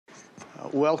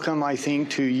Welcome, I think,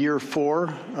 to year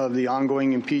 4 of the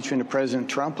ongoing impeachment of President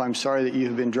Trump. I'm sorry that you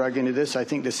have been dragged into this. I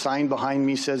think the sign behind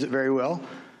me says it very well.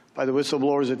 By the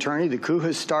whistleblower's attorney, the coup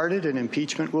has started and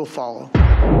impeachment will follow.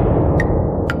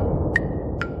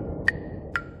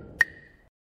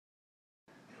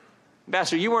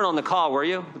 Ambassador, you weren't on the call, were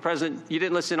you? You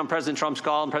didn't listen on President Trump's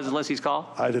call and President Zelensky's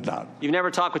call? I did not. You've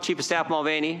never talked with Chief of Staff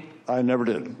Mulvaney? I never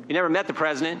did. You never met the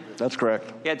president? That's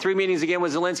correct. You had 3 meetings again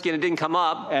with Zelensky and it didn't come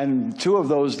up. And 2 of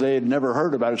those they had never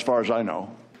heard about, as far as I know.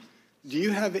 Do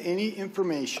you have any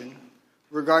information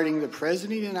regarding the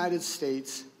President of the United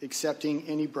States accepting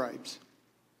any bribes?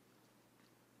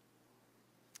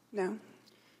 No.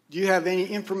 Do you have any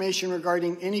information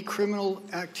regarding any criminal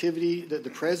activity that the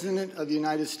President of the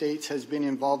United States has been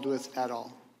involved with at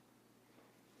all?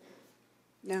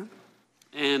 No.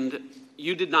 And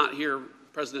you did not hear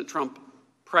President Trump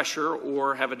pressure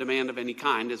or have a demand of any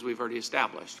kind, as we've already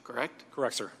established, correct?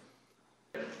 Correct, sir.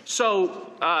 So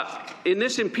in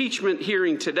this impeachment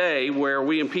hearing today, where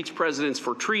we impeach presidents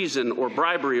for treason or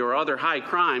bribery or other high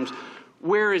crimes,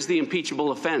 where is the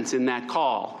impeachable offense in that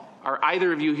call? Are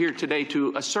either of you here today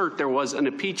to assert there was an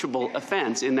impeachable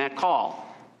offense in that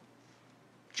call?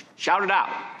 Shout it out.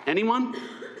 Anyone?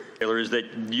 Taylor, is that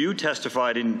you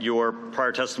testified in your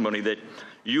prior testimony that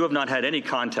you have not had any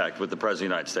contact with the President of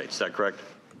the United States. Is that correct?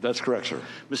 That's correct, sir.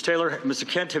 Ms. Taylor, Mr.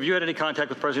 Kent, have you had any contact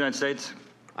with the President of the United States?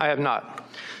 I have not.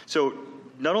 So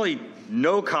not only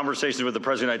no conversations with the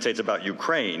President of the United States about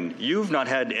Ukraine, you've not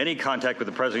had any contact with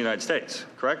the President of the United States,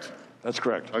 correct? That's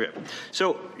correct. Okay.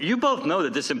 So you both know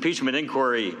that this impeachment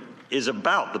inquiry is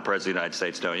about the President of the United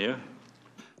States, don't you?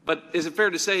 But is it fair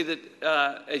to say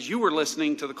that as you were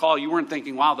listening to the call, you weren't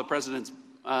thinking, wow, the president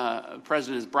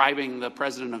is bribing the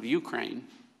president of Ukraine?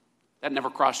 That never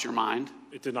crossed your mind?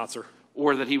 It did not, sir.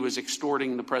 Or that he was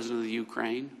extorting the president of the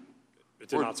Ukraine? It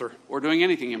did not, sir. Or doing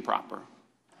anything improper?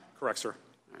 Correct, sir.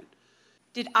 All right.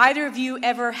 Did either of you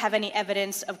ever have any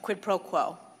evidence of quid pro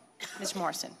quo? Ms.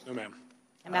 Morrison. No, ma'am.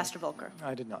 Ambassador Volker.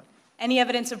 I did not. Any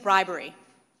evidence of bribery?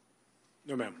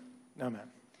 No, ma'am. No, ma'am.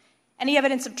 Any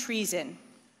evidence of treason?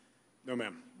 No,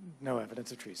 ma'am. No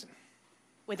evidence of treason.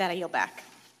 With that, I yield back.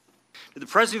 Did the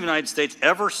President of the United States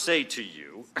ever say to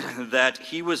you that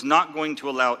he was not going to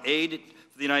allow aid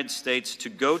for the United States to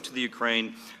go to the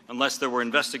Ukraine unless there were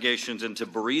investigations into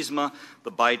Burisma,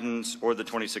 the Bidens, or the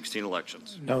 2016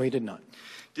 elections? No, he did not.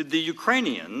 Did the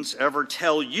Ukrainians ever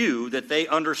tell you that they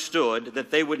understood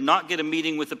that they would not get a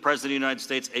meeting with the President of the United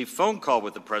States, a phone call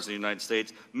with the President of the United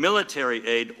States, military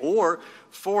aid, or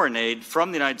foreign aid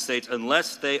from the United States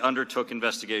unless they undertook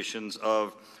investigations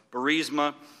of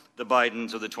Burisma, the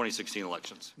Bidens, or the 2016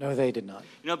 elections? No, they did not.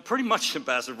 You know, pretty much,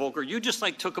 Ambassador Volker, you just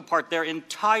took apart their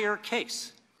entire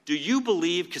case. Do you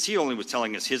believe, because he only was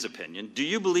telling us his opinion, do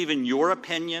you believe in your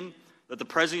opinion that the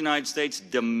President of the United States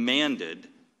demanded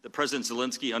that President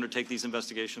Zelensky undertake these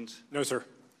investigations? No, sir.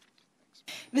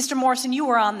 Mr. Morrison, you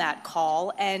were on that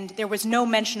call, and there was no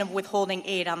mention of withholding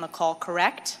aid on the call,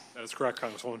 correct? That is correct,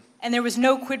 Congresswoman. And there was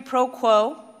no quid pro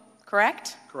quo,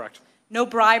 correct? Correct. No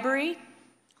bribery?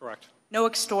 Correct. No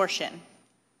extortion?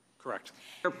 Correct.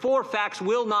 4 facts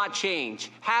will not change,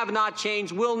 have not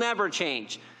changed, will never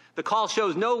change. The call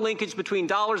shows no linkage between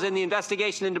dollars and the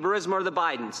investigation into Burisma or the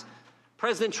Bidens.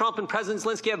 President Trump and President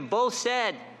Zelensky have both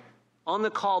said on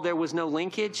the call there was no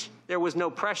linkage, there was no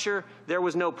pressure, there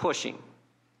was no pushing.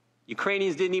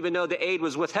 Ukrainians didn't even know the aid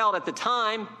was withheld at the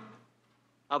time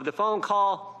of the phone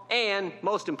call, and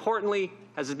most importantly,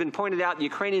 as has been pointed out, the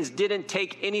Ukrainians didn't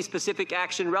take any specific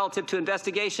action relative to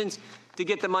investigations to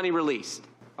get the money released.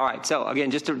 All right, so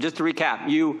again, just to recap,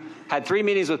 you had 3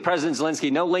 meetings with President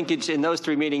Zelensky. No linkage in those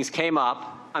 3 meetings came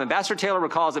up. Ambassador Taylor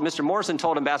recalls that Mr. Morrison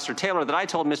told Ambassador Taylor that I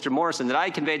told Mr. Morrison that I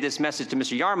conveyed this message to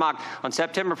Mr. Yarmouk on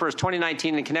September 1st,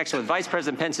 2019 in connection with Vice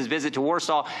President Pence's visit to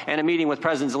Warsaw and a meeting with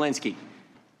President Zelensky.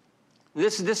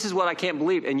 This is what I can't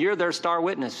believe, and you're their star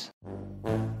witness.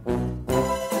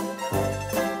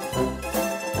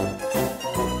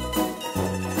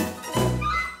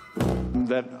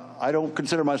 That I don't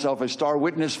consider myself a star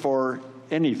witness for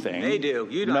anything. They do.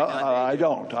 You don't. No, I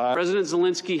don't. President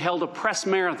Zelensky held a press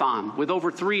marathon with over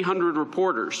 300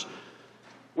 reporters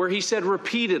where he said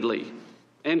repeatedly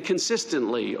and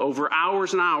consistently over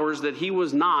hours and hours that he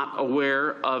was not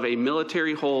aware of a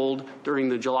military hold during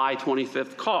the July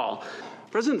 25th call.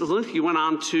 President Zelensky went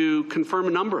on to confirm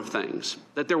a number of things,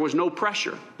 that there was no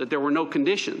pressure, that there were no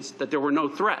conditions, that there were no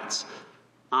threats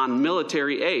on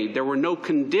military aid. There were no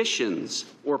conditions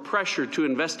or pressure to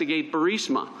investigate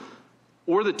Burisma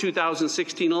or the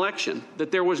 2016 election,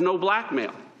 that there was no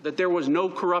blackmail, that there was no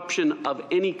corruption of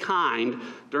any kind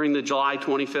during the July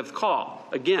 25th call.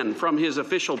 Again, from his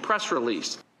official press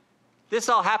release. This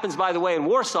all happens, by the way, in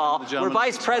Warsaw, where gentleman's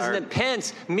Vice expired. President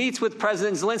Pence meets with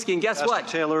President Zelensky, and guess Pastor what?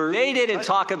 Taylor, They didn't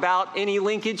talk about any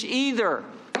linkage either.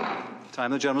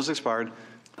 Time of the gentleman's expired.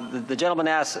 The gentleman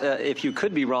asked if you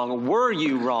could be wrong. Were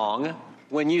you wrong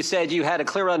when you said you had a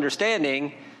clear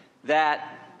understanding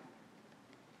that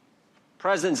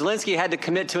President Zelensky had to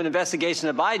commit to an investigation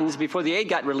of Biden's before the aid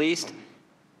got released,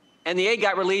 and the aid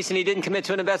got released and he didn't commit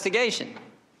to an investigation?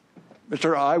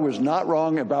 Mr. I was not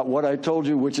wrong about what I told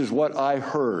you, which is what I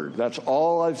heard. That's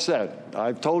all I've said.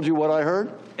 I've told you what I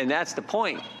heard. And that's the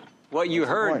point. What you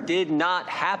heard did not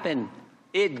happen.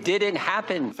 It didn't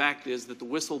happen. The fact is that the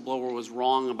whistleblower was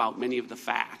wrong about many of the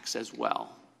facts as well.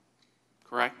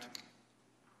 Correct?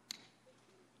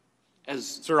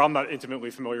 Sir, I'm not intimately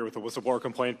familiar with the whistleblower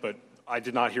complaint, but I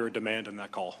did not hear a demand in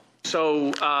that call.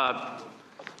 So,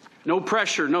 no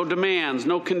pressure, no demands,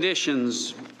 no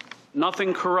conditions,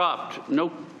 nothing corrupt,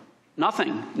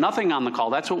 nothing on the call.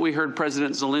 That's what we heard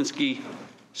President Zelensky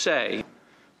say.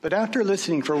 But after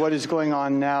listening for what is going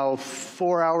on now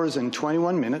 4 hours and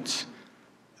 21 minutes,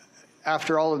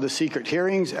 after all of the secret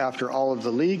hearings, after all of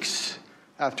the leaks,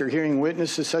 after hearing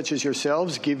witnesses such as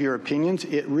yourselves give your opinions,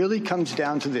 it really comes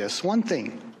down to this. One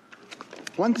thing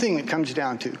it comes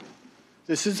down to.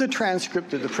 This is the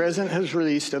transcript that the President has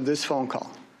released of this phone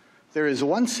call. There is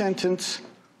one sentence,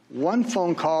 one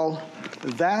phone call.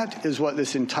 That is what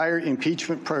this entire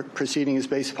impeachment proceeding is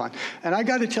based upon. And I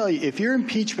got to tell you, if your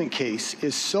impeachment case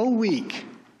is so weak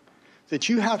that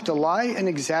you have to lie and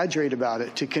exaggerate about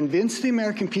it to convince the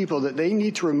American people that they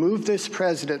need to remove this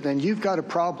president, then you've got a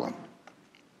problem.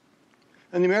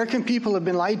 And the American people have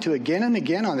been lied to again and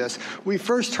again on this. We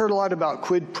first heard a lot about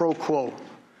quid pro quo.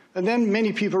 And then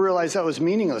many people realized that was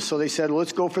meaningless. So they said, well,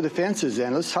 let's go for the fences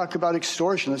then. Let's talk about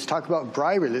extortion. Let's talk about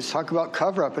bribery. Let's talk about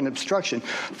cover-up and obstruction,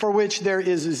 for which there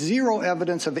is zero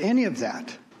evidence of any of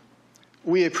that.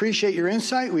 We appreciate your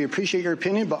insight. We appreciate your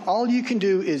opinion. But all you can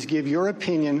do is give your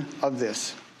opinion of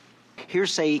this.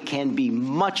 Hearsay can be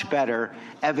much better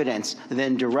evidence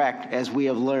than direct, as we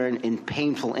have learned in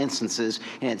painful instances,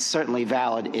 and it's certainly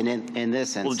valid in this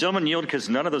instance. Well, gentlemen, yield, because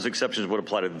none of those exceptions would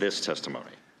apply to this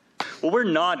testimony. Well, we're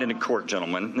not in a court,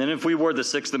 gentlemen, and if we were, the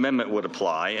Sixth Amendment would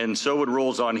apply, and so would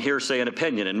rules on hearsay and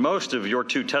opinion, and most of your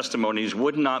two testimonies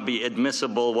would not be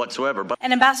admissible whatsoever.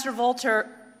 And Ambassador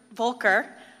Volker,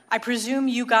 I presume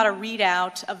you got a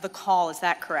readout of the call, is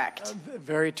that correct?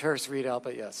 Very terse readout,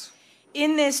 but yes.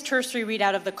 In this tertiary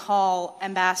readout of the call,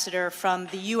 Ambassador, from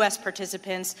the U.S.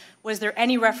 participants, was there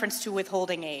any reference to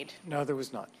withholding aid? No, there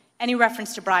was not. Any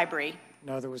reference to bribery?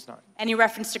 No, there was not. Any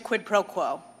reference to quid pro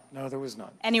quo? No, there was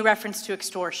not. Any reference to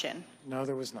extortion? No,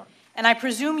 there was not. And I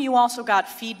presume you also got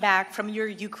feedback from your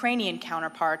Ukrainian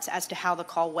counterparts as to how the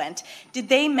call went. Did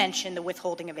they mention the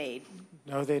withholding of aid?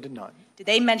 No, they did not. Did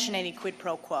they mention any quid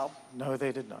pro quo? No,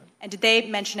 they did not. And did they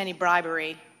mention any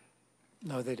bribery?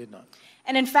 No, they did not.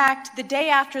 And in fact, the day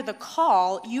after the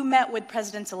call, you met with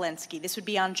President Zelensky. This would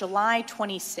be on July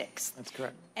 26th. That's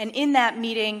correct. And in that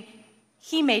meeting,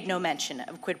 he made no mention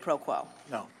of quid pro quo.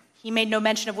 No. He made no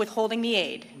mention of withholding the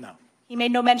aid. No. He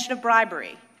made no mention of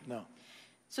bribery. No.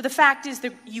 So the fact is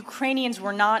the Ukrainians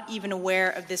were not even aware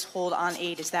of this hold on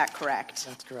aid. Is that correct?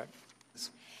 That's correct.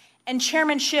 And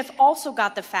Chairman Schiff also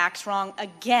got the facts wrong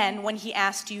again when he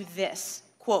asked you this,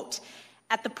 quote,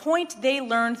 at the point they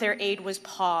learned their aid was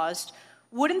paused,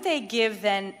 wouldn't that give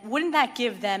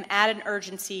them added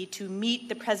urgency to meet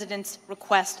the president's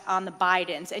request on the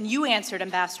Bidens? And you answered,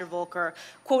 Ambassador Volker,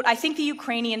 quote, I think the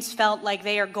Ukrainians felt like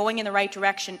they are going in the right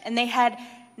direction, and they had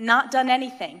not done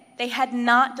anything. They had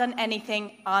not done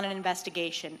anything on an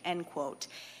investigation, end quote.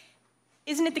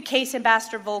 Isn't it the case,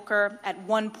 Ambassador Volker, at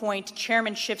one point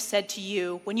Chairman Schiff said to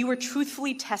you, when you were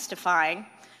truthfully testifying,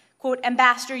 quote,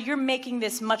 Ambassador, you're making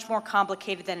this much more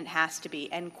complicated than it has to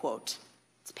be, end quote.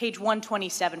 It's page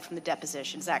 127 from the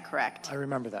deposition. Is that correct? I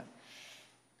remember that.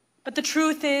 But the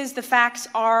truth is the facts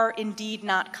are indeed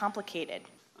not complicated.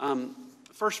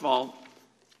 First of all,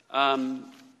 the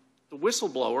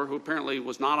whistleblower, who apparently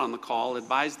was not on the call,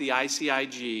 advised the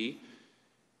ICIG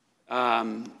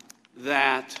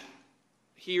that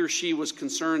he or she was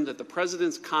concerned that the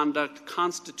president's conduct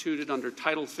constituted under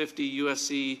Title 50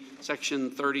 U.S.C. Section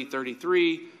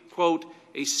 3033, quote,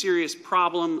 a serious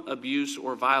problem, abuse,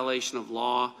 or violation of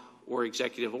law or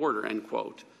executive order, end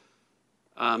quote.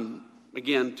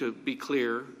 Again, to be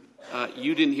clear,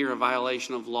 you didn't hear a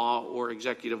violation of law or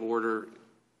executive order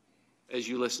as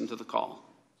you listened to the call.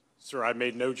 Sir, I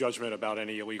made no judgment about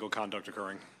any illegal conduct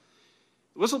occurring.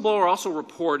 The whistleblower also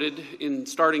reported, in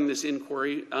starting this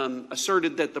inquiry,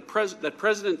 asserted that that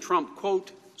President Trump,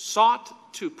 quote,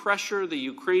 sought to pressure the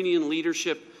Ukrainian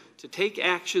leadership to take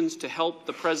actions to help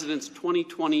the president's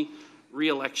 2020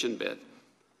 re-election bid.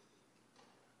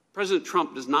 President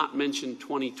Trump does not mention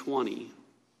 2020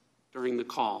 during the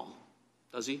call,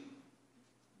 does he?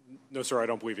 No, sir, I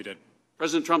don't believe he did.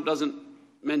 President Trump doesn't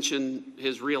mention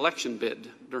his re-election bid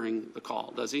during the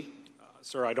call, does he?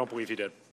 Sir, I don't believe he did.